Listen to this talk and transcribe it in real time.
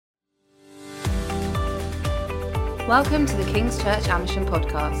Welcome to the King's Church Amersham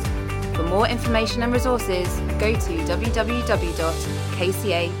podcast. For more information and resources, go to www.kca.church.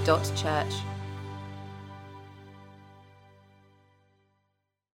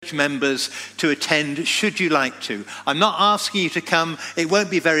 Members to attend should you like to. I'm not asking you to come. It won't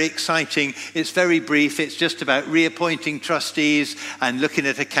be very exciting. It's very brief. It's just about reappointing trustees and looking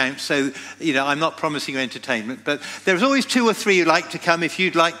at accounts. So, I'm not promising you entertainment, but there's always 2 or 3 who like to come. If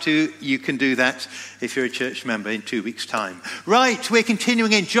you'd like to, you can do that if you're a church member in 2 weeks' time. Right, we're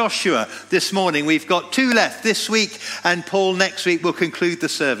continuing in Joshua this morning. We've got 2 left this week, and Paul next week will conclude the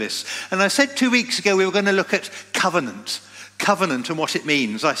service. And I said 2 weeks ago we were going to look at covenant and what it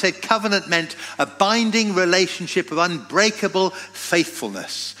means. I said covenant meant a binding relationship of unbreakable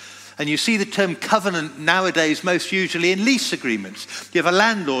faithfulness. And you see the term covenant nowadays most usually in lease agreements. You have a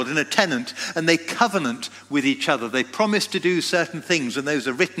landlord and a tenant, and they covenant with each other. They promise to do certain things, and those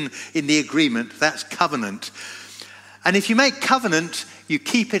are written in the agreement. That's covenant. And if you make covenant, you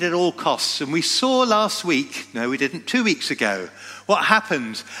keep it at all costs. And we saw last week, no we didn't, 2 weeks ago, what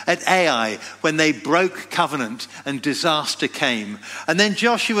happened at Ai when they broke covenant and disaster came. And then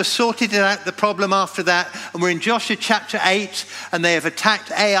Joshua sorted out the problem after that. And we're in Joshua chapter 8, and they have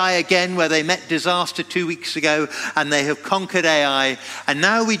attacked Ai again where they met disaster 2 weeks ago, and they have conquered Ai. And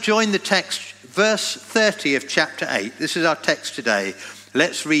now we join the text, verse 30 of chapter 8. This is our text today.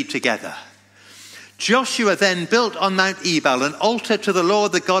 Let's read together. Joshua then built on Mount Ebal an altar to the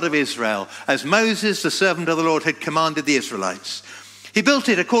Lord, the God of Israel, as Moses, the servant of the Lord, had commanded the Israelites. He built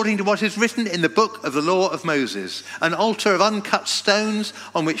it according to what is written in the book of the law of Moses, an altar of uncut stones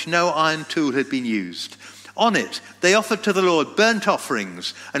on which no iron tool had been used. On it, they offered to the Lord burnt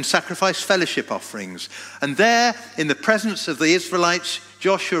offerings and sacrificed fellowship offerings. And there, in the presence of the Israelites,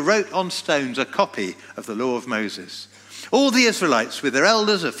 Joshua wrote on stones a copy of the law of Moses. All the Israelites, with their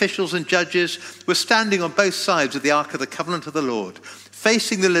elders, officials, and judges, were standing on both sides of the Ark of the Covenant of the Lord,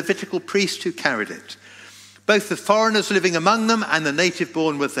 facing the Levitical priest who carried it. Both the foreigners living among them and the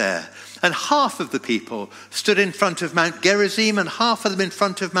native-born were there. And half of the people stood in front of Mount Gerizim and half of them in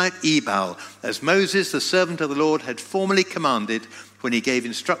front of Mount Ebal, as Moses, the servant of the Lord, had formerly commanded when he gave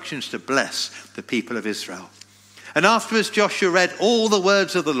instructions to bless the people of Israel. And afterwards Joshua read all the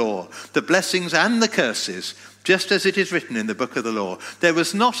words of the law, the blessings and the curses, just as it is written in the book of the law. There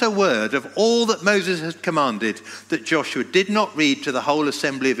was not a word of all that Moses had commanded that Joshua did not read to the whole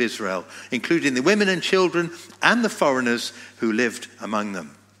assembly of Israel, including the women and children and the foreigners who lived among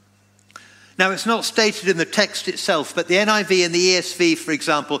them. Now, it's not stated in the text itself, but the NIV and the ESV, for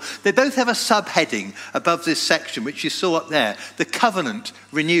example, they both have a subheading above this section, which you saw up there, the covenant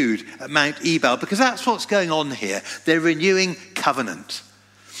renewed at Mount Ebal, because that's what's going on here. They're renewing covenant.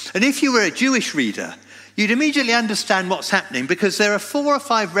 And if you were a Jewish reader, you'd immediately understand what's happening, because there are 4 or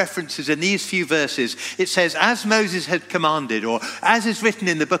 5 references in these few verses. It says, as Moses had commanded, or as is written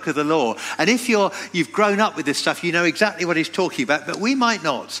in the book of the law. And if you've grown up with this stuff, you know exactly what he's talking about, but we might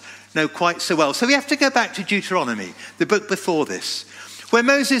not know quite so well. So we have to go back to Deuteronomy, the book before this, where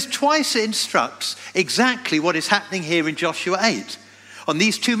Moses twice instructs exactly what is happening here in Joshua 8. On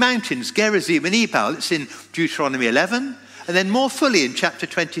these 2 mountains, Gerizim and Ebal, it's in Deuteronomy 11, and then more fully in chapter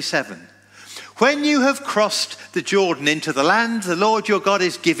 27. When you have crossed the Jordan into the land the Lord your God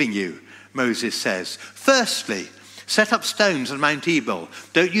is giving you, Moses says, firstly, set up stones on Mount Ebal.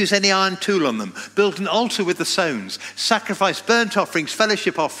 Don't use any iron tool on them. Build an altar with the stones. Sacrifice burnt offerings,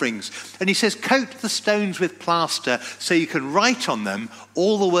 fellowship offerings. And he says, coat the stones with plaster so you can write on them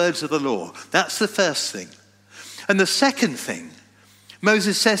all the words of the law. That's the first thing. And the second thing,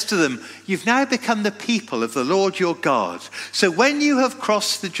 Moses says to them, you've now become the people of the Lord your God. So when you have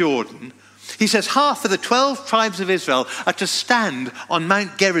crossed the Jordan, he says half of the 12 tribes of Israel are to stand on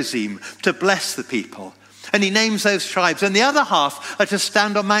Mount Gerizim to bless the people. And he names those tribes. And the other half are to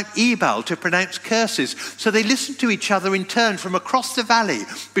stand on Mount Ebal to pronounce curses. So they listen to each other in turn from across the valley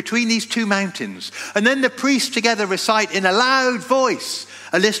between these 2 mountains. And then the priests together recite in a loud voice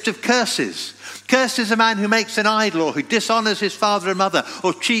a list of curses. Cursed is a man who makes an idol, or who dishonors his father and mother,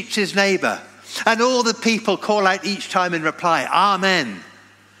 or cheats his neighbor. And all the people call out each time in reply, Amen.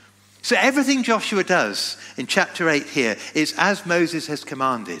 So everything Joshua does in chapter 8 here is as Moses has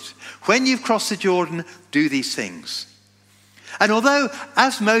commanded. When you've crossed the Jordan, do these things. And although,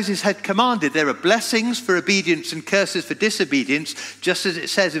 as Moses had commanded, there are blessings for obedience and curses for disobedience, just as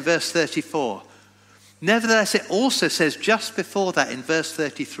it says in verse 34, nevertheless, it also says just before that in verse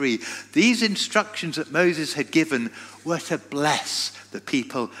 33, these instructions that Moses had given were to bless the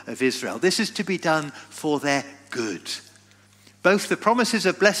people of Israel. This is to be done for their good. Both the promises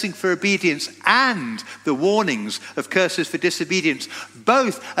of blessing for obedience and the warnings of curses for disobedience,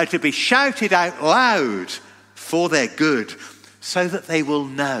 both are to be shouted out loud for their good, so that they will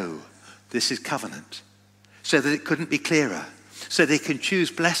know this is covenant, so that it couldn't be clearer, so they can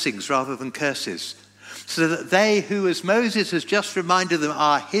choose blessings rather than curses, so that they who, as Moses has just reminded them,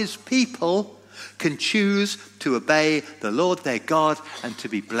 are his people, can choose to obey the Lord their God and to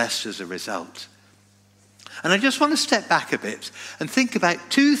be blessed as a result. And I just want to step back a bit and think about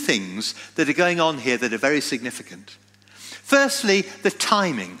two things that are going on here that are very significant. Firstly, the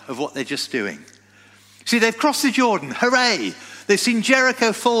timing of what they're just doing. See, they've crossed the Jordan, hooray! They've seen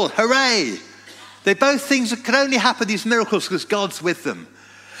Jericho fall, hooray! They're both things that could only happen, these miracles, because God's with them.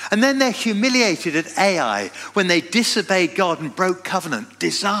 And then they're humiliated at Ai when they disobeyed God and broke covenant,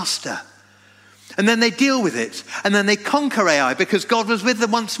 disaster. And then they deal with it, and then they conquer Ai because God was with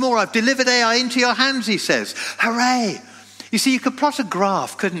them once more. I've delivered Ai into your hands, he says. Hooray! You see, you could plot a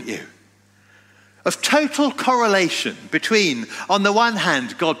graph, couldn't you? Of total correlation between, on the one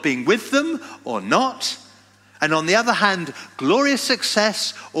hand, God being with them or not, and on the other hand, glorious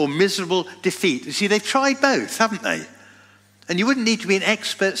success or miserable defeat. You see, they've tried both, haven't they? And you wouldn't need to be an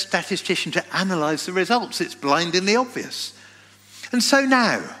expert statistician to analyse the results. It's blindingly obvious. And so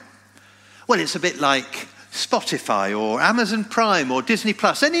now, well, it's a bit like Spotify or Amazon Prime or Disney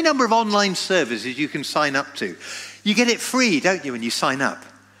Plus, any number of online services you can sign up to. You get it free, don't you, when you sign up?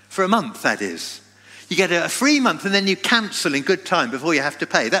 For a month, that is. You get a free month and then you cancel in good time before you have to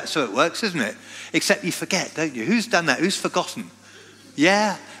pay. That's how it works, isn't it? Except you forget, don't you? Who's done that? Who's forgotten?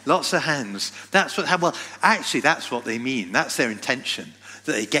 Yeah, lots of hands. That's what they mean. That's their intention,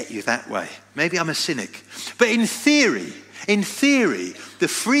 that they get you that way. Maybe I'm a cynic. But in theory, the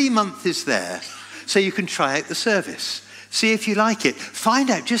free month is there so you can try out the service. See if you like it. Find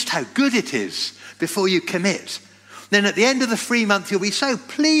out just how good it is before you commit. Then at the end of the free month, you'll be so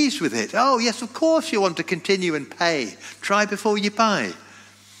pleased with it. Oh, yes, of course you want to continue and pay. Try before you buy.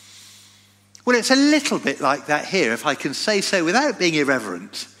 Well, it's a little bit like that here, if I can say so without being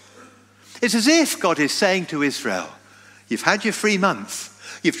irreverent. It's as if God is saying to Israel, you've had your free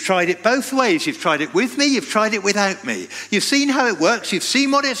month. You've tried it both ways. You've tried it with me. You've tried it without me. You've seen how it works. You've seen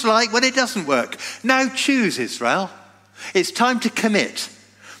what it's like when it doesn't work. Now choose, Israel. It's time to commit.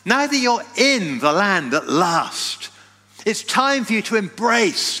 Now that you're in the land at last, it's time for you to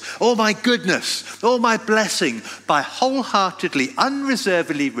embrace all my goodness, all my blessing by wholeheartedly,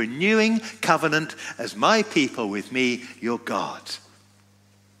 unreservedly renewing covenant as my people with me, your God.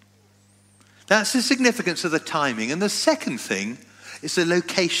 That's the significance of the timing. And the second thing is the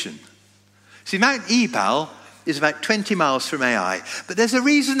location. See, Mount Ebal is about 20 miles from Ai, but there's a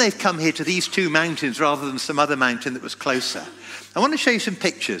reason they've come here to these two mountains rather than some other mountain that was closer. I want to show you some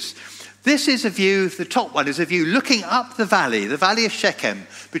pictures. This is a view, the top one is a view looking up the valley of Shechem,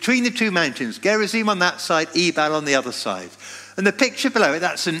 between the two mountains, Gerizim on that side, Ebal on the other side. And the picture below it,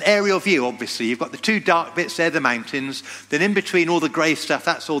 that's an aerial view, obviously. You've got the two dark bits there, the mountains. Then in between all the grey stuff,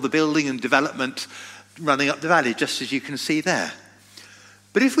 that's all the building and development running up the valley, just as you can see there.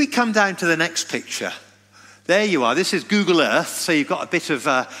 But if we come down to the next picture, there you are. This is Google Earth, so you've got a bit of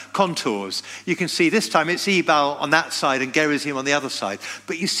contours. You can see this time it's Ebal on that side and Gerizim on the other side.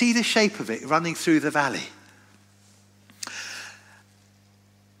 But you see the shape of it running through the valley.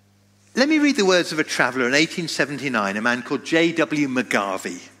 Let me read the words of a traveller in 1879, a man called J.W.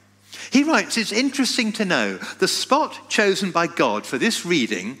 McGarvey. He writes, it's interesting to know the spot chosen by God for this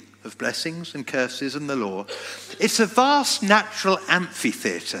reading of blessings and curses and the law, it's a vast natural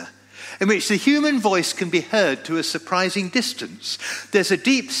amphitheatre in which the human voice can be heard to a surprising distance. There's a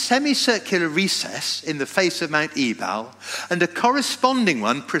deep semicircular recess in the face of Mount Ebal and a corresponding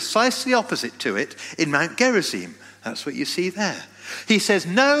one precisely opposite to it in Mount Gerizim. That's what you see there. He says,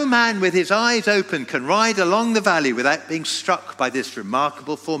 no man with his eyes open can ride along the valley without being struck by this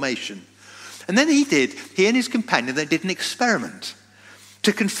remarkable formation. And then he and his companion, they did an experiment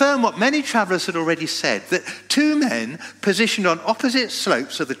to confirm what many travellers had already said, that two men positioned on opposite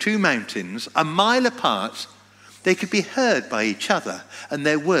slopes of the two mountains, a mile apart, they could be heard by each other and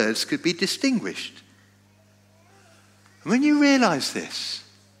their words could be distinguished. And when you realise this,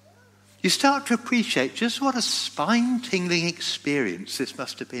 you start to appreciate just what a spine-tingling experience this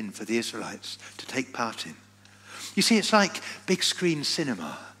must have been for the Israelites to take part in. You see, it's like big screen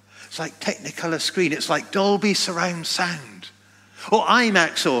cinema. It's like Technicolor screen. It's like Dolby surround sound. Or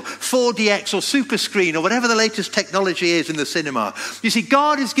IMAX or 4DX or Super Screen or whatever the latest technology is in the cinema. You see,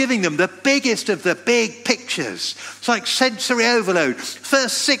 God is giving them the biggest of the big pictures. It's like sensory overload.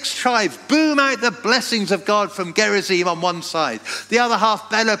 First 6 tribes boom out the blessings of God from Gerizim on one side. The other half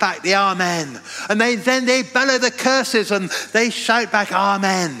bellow back the Amen. And then they bellow the curses and they shout back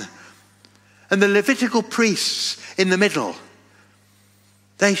Amen. And the Levitical priests in the middle,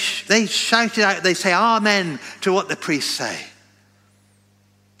 They shout it out. They say amen to what the priests say.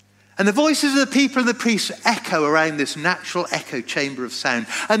 And the voices of the people and the priests echo around this natural echo chamber of sound.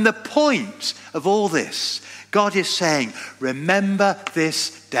 And the point of all this, God is saying, remember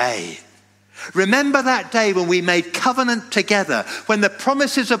this day. Remember that day when we made covenant together, when the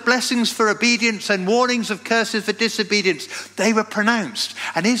promises of blessings for obedience and warnings of curses for disobedience, they were pronounced.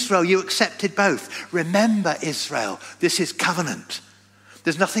 And Israel, you accepted both. Remember, Israel, this is covenant.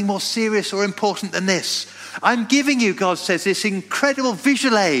 There's nothing more serious or important than this. I'm giving you, God says, this incredible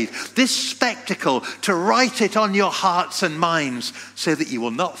visual aid, this spectacle, to write it on your hearts and minds so that you will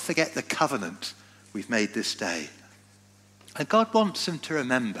not forget the covenant we've made this day. And God wants them to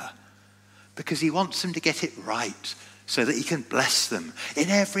remember because he wants them to get it right so that he can bless them in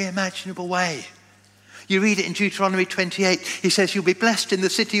every imaginable way. You read it in Deuteronomy 28. He says, you'll be blessed in the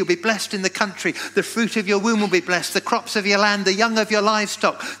city, you'll be blessed in the country. The fruit of your womb will be blessed, the crops of your land, the young of your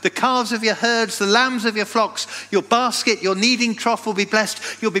livestock, the calves of your herds, the lambs of your flocks, your basket, your kneading trough will be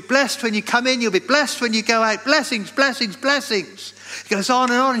blessed. You'll be blessed when you come in, you'll be blessed when you go out. Blessings, blessings, blessings. It goes on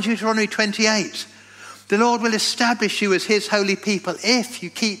and on in Deuteronomy 28. The Lord will establish you as his holy people if you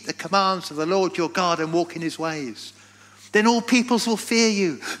keep the commands of the Lord your God and walk in his ways. Then all peoples will fear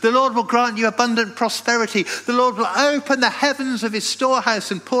you. The Lord will grant you abundant prosperity. The Lord will open the heavens of his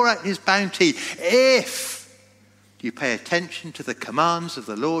storehouse and pour out his bounty if you pay attention to the commands of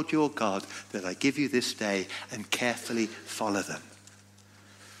the Lord your God that I give you this day and carefully follow them.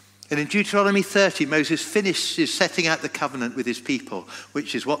 And in Deuteronomy 30, Moses finishes setting out the covenant with his people,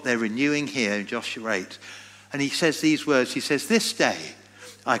 which is what they're renewing here in Joshua 8. And he says these words. He says, this day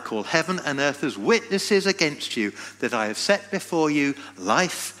I call heaven and earth as witnesses against you that I have set before you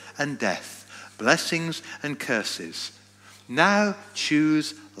life and death, blessings and curses. Now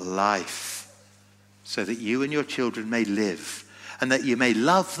choose life so that you and your children may live and that you may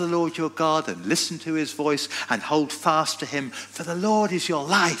love the Lord your God and listen to his voice and hold fast to him, for the Lord is your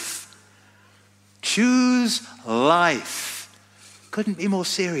life. Choose life. Couldn't be more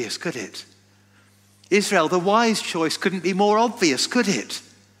serious, could it? Israel, the wise choice couldn't be more obvious, could it?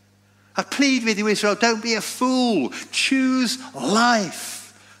 I plead with you, Israel, don't be a fool. Choose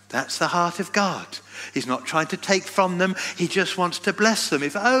life. That's the heart of God. He's not trying to take from them. He just wants to bless them.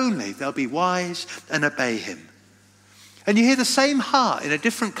 If only they'll be wise and obey him. And you hear the same heart in a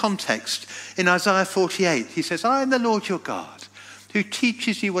different context in Isaiah 48. He says, I am the Lord your God, who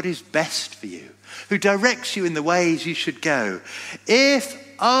teaches you what is best for you, who directs you in the ways you should go. If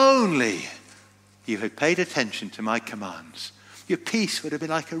only you had paid attention to my commands, your peace would have been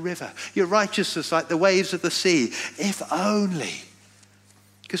like a river, your righteousness like the waves of the sea. If only.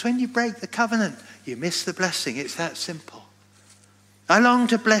 Because when you break the covenant, you miss the blessing. It's that simple. I long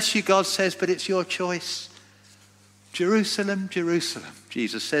to bless you, God says, but it's your choice. Jerusalem, Jerusalem,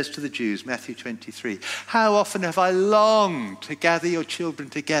 Jesus says to the Jews, Matthew 23, how often have I longed to gather your children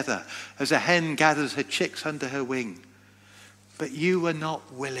together as a hen gathers her chicks under her wing, but you were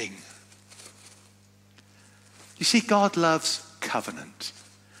not willing. You see, God loves covenant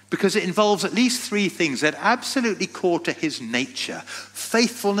because it involves at least three things that are absolutely core to his nature: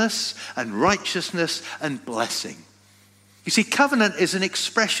 faithfulness and righteousness and blessing. You see, covenant is an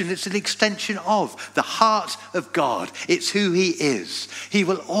expression, it's an extension of the heart of God. It's who he is. He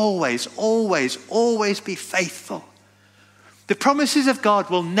will always, always, always be faithful. The promises of God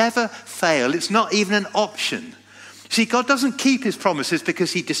will never fail. It's not even an option. See, God doesn't keep his promises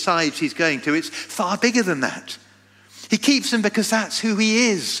because he decides he's going to. It's far bigger than that. He keeps them because that's who he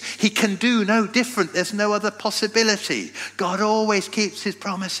is. He can do no different. There's no other possibility. God always keeps his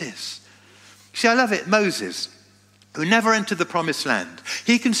promises. See, I love it. Moses, who never entered the promised land,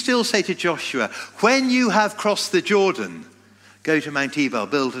 he can still say to Joshua, when you have crossed the Jordan, go to Mount Ebal,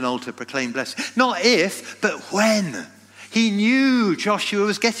 build an altar, proclaim blessing. Not if, but when. He knew Joshua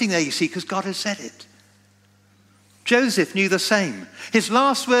was getting there, you see, because God had said it. Joseph knew the same. His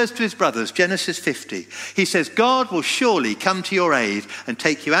last words to his brothers, Genesis 50, he says, God will surely come to your aid and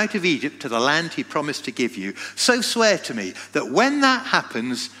take you out of Egypt to the land he promised to give you. So swear to me that when that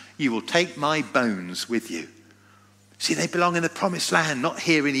happens, you will take my bones with you. See, they belong in the promised land, not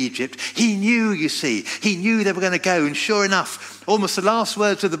here in Egypt. He knew, you see, he knew they were going to go. And sure enough, almost the last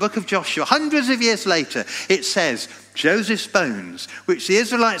words of the book of Joshua, hundreds of years later, it says, Joseph's bones, which the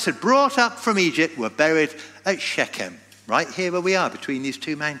Israelites had brought up from Egypt, were buried at Shechem, right here where we are, between these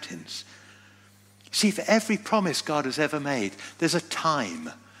two mountains. See, for every promise God has ever made, there's a time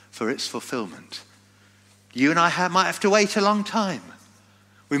for its fulfillment. You and I might have to wait a long time.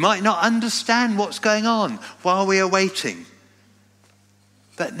 We might not understand what's going on while we are waiting.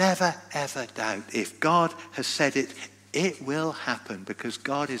 But never, ever doubt, if God has said it, It will happen because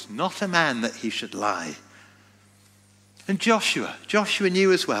God is not a man that he should lie. And Joshua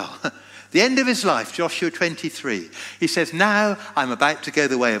knew as well. The end of his life, Joshua 23, he says, now I'm about to go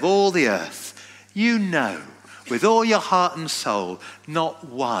the way of all the earth. You know, with all your heart and soul, not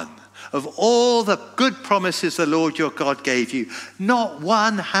one of all the good promises the Lord your God gave you, not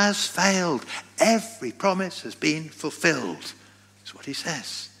one has failed. Every promise has been fulfilled. That's what he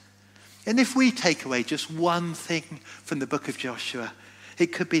says. And if we take away just one thing from the book of Joshua,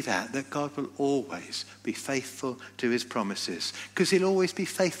 it could be that God will always be faithful to his promises, because he'll always be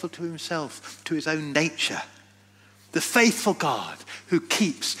faithful to himself, to his own nature. The faithful God who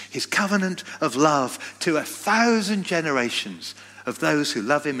keeps his covenant of love to 1,000 generations of those who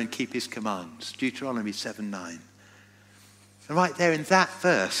love him and keep his commands. Deuteronomy 7:9. And right there in that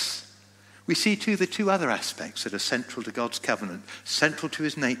verse, we see too the two other aspects that are central to God's covenant, central to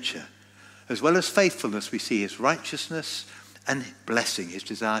his nature. As well as faithfulness, we see his righteousness and blessing, his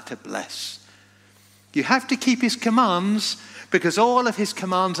desire to bless. You have to keep his commands because all of his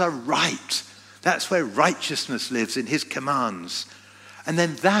commands are right. That's where righteousness lives, in his commands. And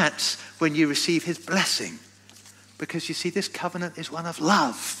then that's when you receive his blessing. Because you see, this covenant is one of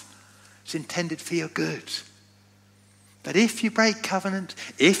love. It's intended for your good. But if you break covenant,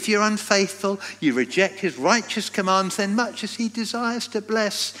 if you're unfaithful, you reject his righteous commands, then much as he desires to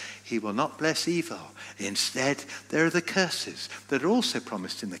bless, he will not bless evil. Instead, there are the curses that are also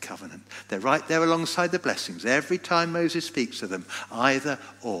promised in the covenant. They're right there alongside the blessings. Every time Moses speaks of them, either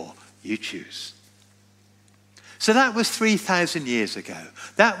or, you choose. So that was 3,000 years ago.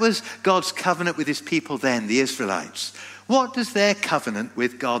 That was God's covenant with his people then, the Israelites. What does their covenant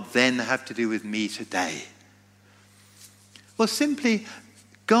with God then have to do with me today? Well, simply,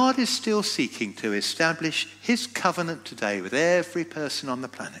 God is still seeking to establish his covenant today with every person on the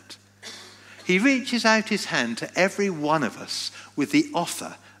planet. He reaches out his hand to every one of us with the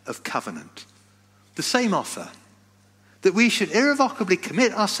offer of covenant. The same offer, that we should irrevocably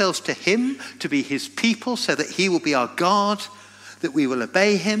commit ourselves to him, to be his people, so that he will be our God, that we will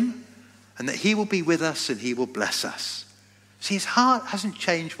obey him, and that he will be with us and he will bless us. See, his heart hasn't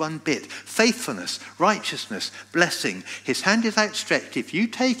changed one bit. Faithfulness, righteousness, blessing. His hand is outstretched. If you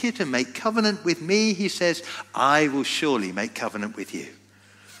take it and make covenant with me, he says, I will surely make covenant with you.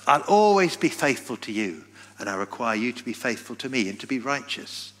 I'll always be faithful to you, and I require you to be faithful to me and to be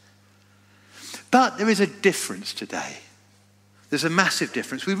righteous. But there is a difference today. There's a massive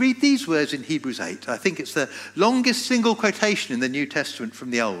difference. We read these words in Hebrews 8. I think it's the longest single quotation in the New Testament from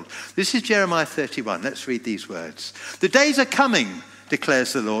the Old. This is Jeremiah 31. Let's read these words. The days are coming,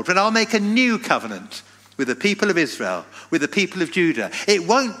 declares the Lord, when I'll make a new covenant with the people of Israel, with the people of Judah. It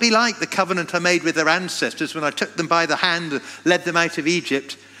won't be like the covenant I made with their ancestors when I took them by the hand and led them out of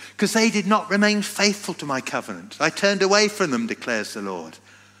Egypt, because they did not remain faithful to my covenant. I turned away from them, declares the Lord.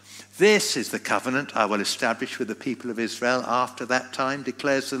 This is the covenant I will establish with the people of Israel after that time,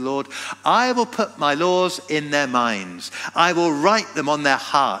 declares the Lord. I will put my laws in their minds. I will write them on their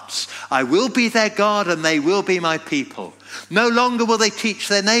hearts. I will be their God and they will be my people. No longer will they teach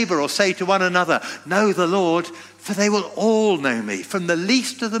their neighbor or say to one another, know the Lord, for they will all know me, from the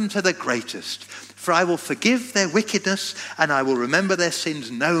least of them to the greatest. For I will forgive their wickedness and I will remember their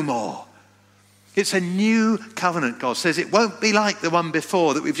sins no more. It's a new covenant, God says. It won't be like the one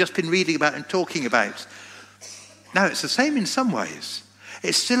before that we've just been reading about and talking about. No, it's the same in some ways.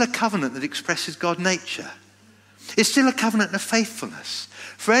 It's still a covenant that expresses God's nature. It's still a covenant of faithfulness.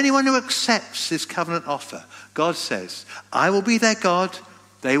 For anyone who accepts this covenant offer, God says, I will be their God,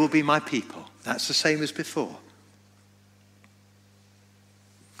 they will be my people. That's the same as before.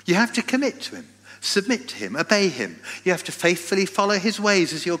 You have to commit to him. Submit to him, obey him. You have to faithfully follow his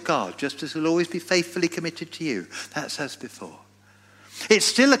ways as your God, just as he'll always be faithfully committed to you. That's as before. It's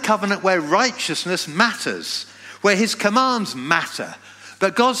still a covenant where righteousness matters, where his commands matter.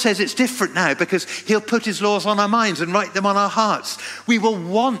 But God says it's different now because he'll put his laws on our minds and write them on our hearts. We will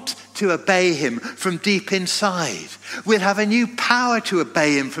want to obey him from deep inside. We'll have a new power to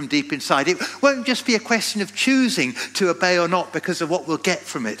obey him from deep inside. It won't just be a question of choosing to obey or not because of what we'll get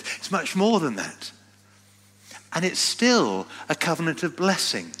from it. It's much more than that. And it's still a covenant of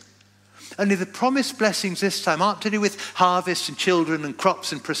blessing. Only the promised blessings this time aren't to do with harvest and children and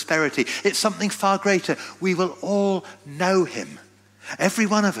crops and prosperity. It's something far greater. We will all know him. Every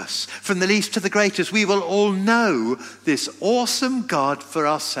one of us, from the least to the greatest, we will all know this awesome God for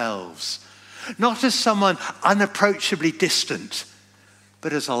ourselves. Not as someone unapproachably distant,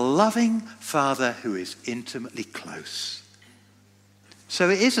 but as a loving Father who is intimately close. So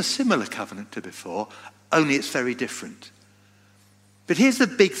it is a similar covenant to before, only it's very different. But here's the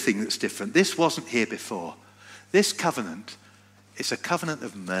big thing that's different. This wasn't here before. This covenant is a covenant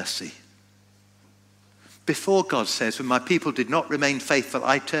of mercy. Before, God says, when my people did not remain faithful,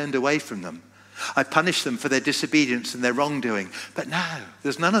 I turned away from them. I punished them for their disobedience and their wrongdoing. But now,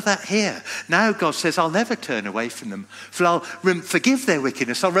 there's none of that here. Now God says, I'll never turn away from them, for I'll forgive their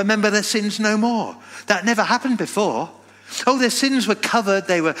wickedness. I'll remember their sins no more. That never happened before. Oh, their sins were covered.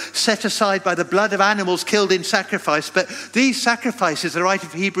 They were set aside by the blood of animals killed in sacrifice. But these sacrifices, the writer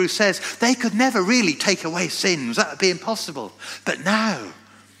of Hebrews says, they could never really take away sins. That would be impossible. But now,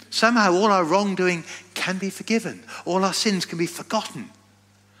 somehow all our wrongdoing can be forgiven. All our sins can be forgotten.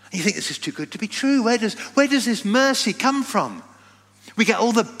 And you think this is too good to be true. Where does this mercy come from? We get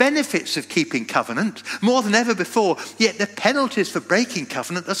all the benefits of keeping covenant more than ever before, yet the penalties for breaking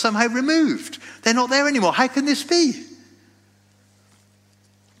covenant are somehow removed. They're not there anymore. How can this be?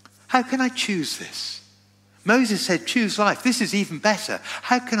 How can I choose this? Moses said, choose life. This is even better.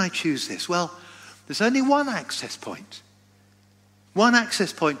 How can I choose this? Well, there's only one access point. One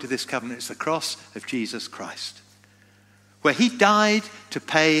access point to this covenant is the cross of Jesus Christ, where he died to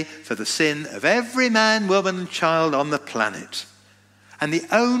pay for the sin of every man, woman, and child on the planet. And the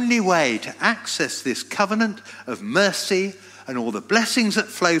only way to access this covenant of mercy and all the blessings that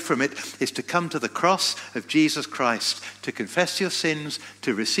flow from it is to come to the cross of Jesus Christ, to confess your sins,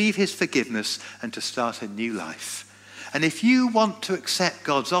 to receive his forgiveness, and to start a new life. And if you want to accept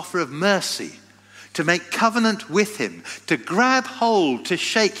God's offer of mercy, to make covenant with him, to grab hold, to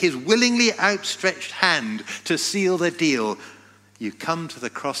shake his willingly outstretched hand, to seal the deal, you come to the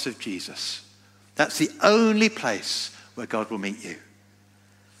cross of Jesus. That's the only place where God will meet you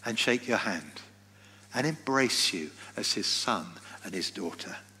and shake your hand and embrace you as his son and his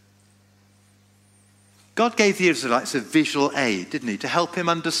daughter. God gave the Israelites a visual aid, didn't he, to help him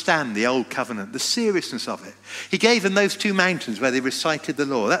understand the old covenant, the seriousness of it. He gave them those 2 mountains where they recited the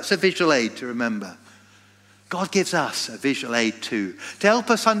law. That's a visual aid to remember. God gives us a visual aid too, to help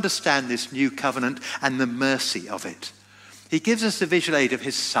us understand this new covenant and the mercy of it. He gives us the visual aid of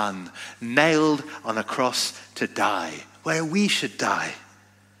his son, nailed on a cross to die, where we should die,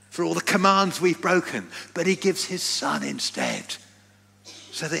 for all the commands we've broken. But he gives his son instead,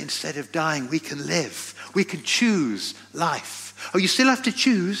 so that instead of dying, we can live. We can choose life. Oh, you still have to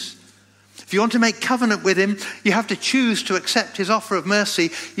choose. If you want to make covenant with him, you have to choose to accept his offer of mercy.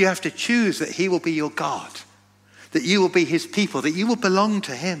 You have to choose that he will be your God, that you will be his people, that you will belong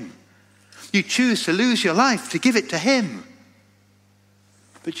to him. You choose to lose your life to give it to him.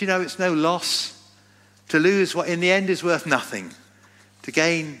 But you know, it's no loss to lose what in the end is worth nothing, to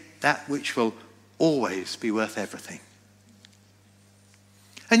gain that which will always be worth everything.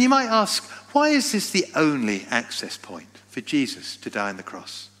 And you might ask, why is this the only access point for Jesus to die on the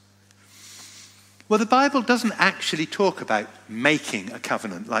cross? Well, the Bible doesn't actually talk about making a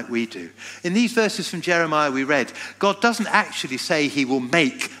covenant like we do. In these verses from Jeremiah we read, God doesn't actually say he will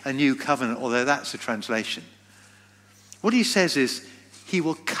make a new covenant, although that's the translation. What he says is he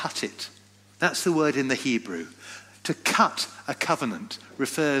will cut it. That's the word in the Hebrew. To cut a covenant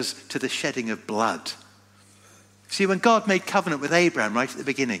refers to the shedding of blood. See, when God made covenant with Abraham right at the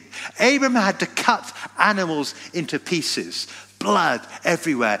beginning, Abraham had to cut animals into pieces. Blood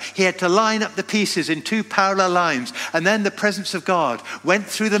everywhere. He had to line up the pieces in 2 parallel lines, and then the presence of God went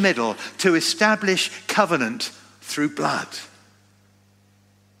through the middle to establish covenant through blood.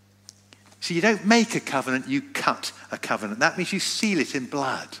 So you don't make a covenant, you cut a covenant. That means you seal it in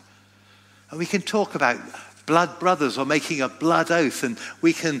blood. And we can talk about blood brothers or making a blood oath, and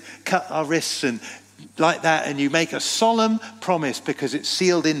we can cut our wrists and like that, and you make a solemn promise because it's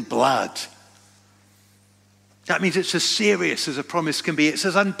sealed in blood. That means it's as serious as a promise can be. It's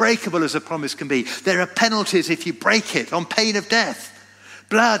as unbreakable as a promise can be. There are penalties if you break it on pain of death.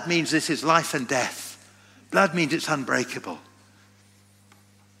 Blood means this is life and death. Blood means it's unbreakable.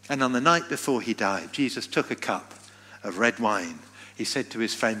 And on the night before he died, Jesus took a cup of red wine. He said to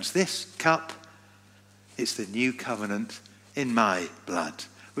his friends, this cup is the new covenant in my blood,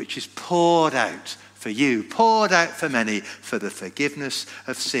 which is poured out for you, poured out for many, for the forgiveness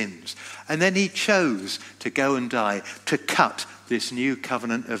of sins. And then he chose to go and die, to cut this new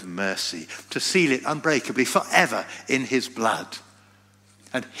covenant of mercy, to seal it unbreakably forever in his blood.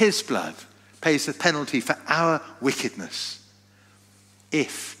 And his blood pays the penalty for our wickedness,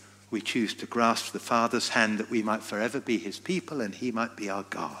 if we choose to grasp the Father's hand, that we might forever be his people and he might be our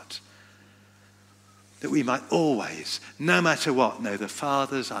God. That we might always, no matter what, know the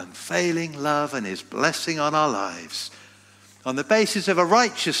Father's unfailing love and his blessing on our lives on the basis of a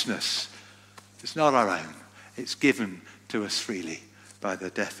righteousness that's not our own. It's given to us freely by the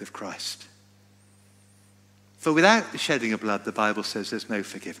death of Christ. For without the shedding of blood, the Bible says there's no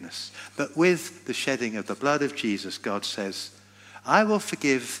forgiveness. But with the shedding of the blood of Jesus, God says, I will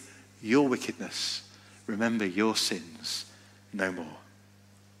forgive your wickedness. Remember your sins no more.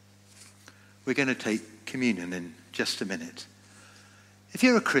 We're going to take communion in just a minute. If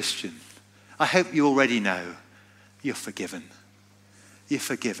you're a Christian, I hope you already know you're forgiven. You're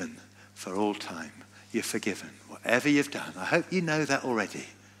forgiven for all time. You're forgiven. Whatever you've done, I hope you know that already.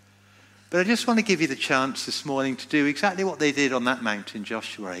 But I just want to give you the chance this morning to do exactly what they did on that mountain,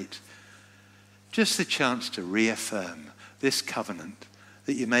 Joshua 8. Just the chance to reaffirm this covenant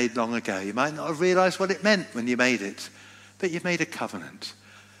that you made long ago. You might not have realized what it meant when you made it, but you've made a covenant.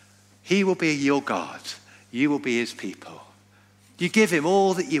 He will be your God. You will be his people. You give him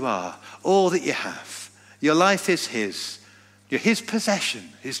all that you are, all that you have. Your life is his. You're his possession,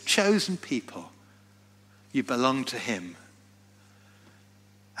 his chosen people. You belong to him.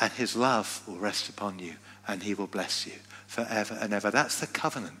 And his love will rest upon you, and he will bless you forever and ever. That's the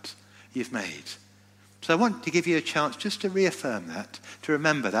covenant you've made. So I want to give you a chance just to reaffirm that, to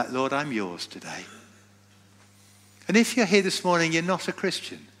remember that, Lord, I'm yours today. And if you're here this morning, you're not a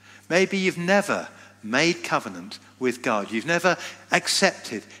Christian. Maybe you've never made covenant with God. You've never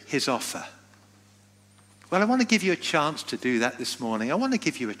accepted his offer. Well, I want to give you a chance to do that this morning. I want to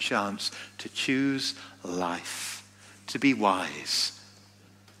give you a chance to choose life, to be wise.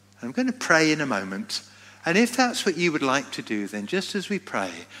 I'm going to pray in a moment. And if that's what you would like to do, then just as we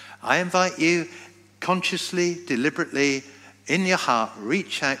pray, I invite you consciously, deliberately, in your heart,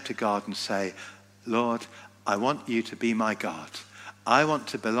 reach out to God and say, Lord, I want you to be my God. I want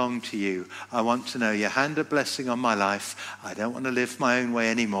to belong to you. I want to know your hand of blessing on my life. I don't want to live my own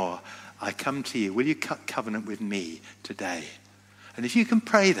way anymore. I come to you. Will you cut covenant with me today? And if you can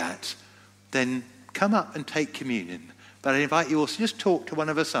pray that, then come up and take communion. But I invite you also, just talk to one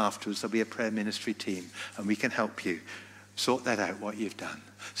of us afterwards. There'll be a prayer ministry team, and we can help you sort that out, what you've done.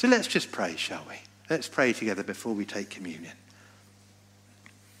 So let's just pray, shall we? Let's pray together before we take communion.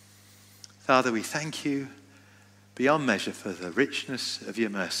 Father, we thank you beyond measure for the richness of your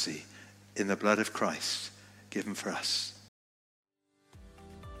mercy in the blood of Christ given for us.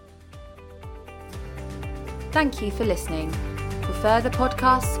 Thank you for listening. For further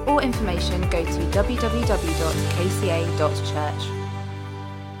podcasts or information, go to www.kca.church.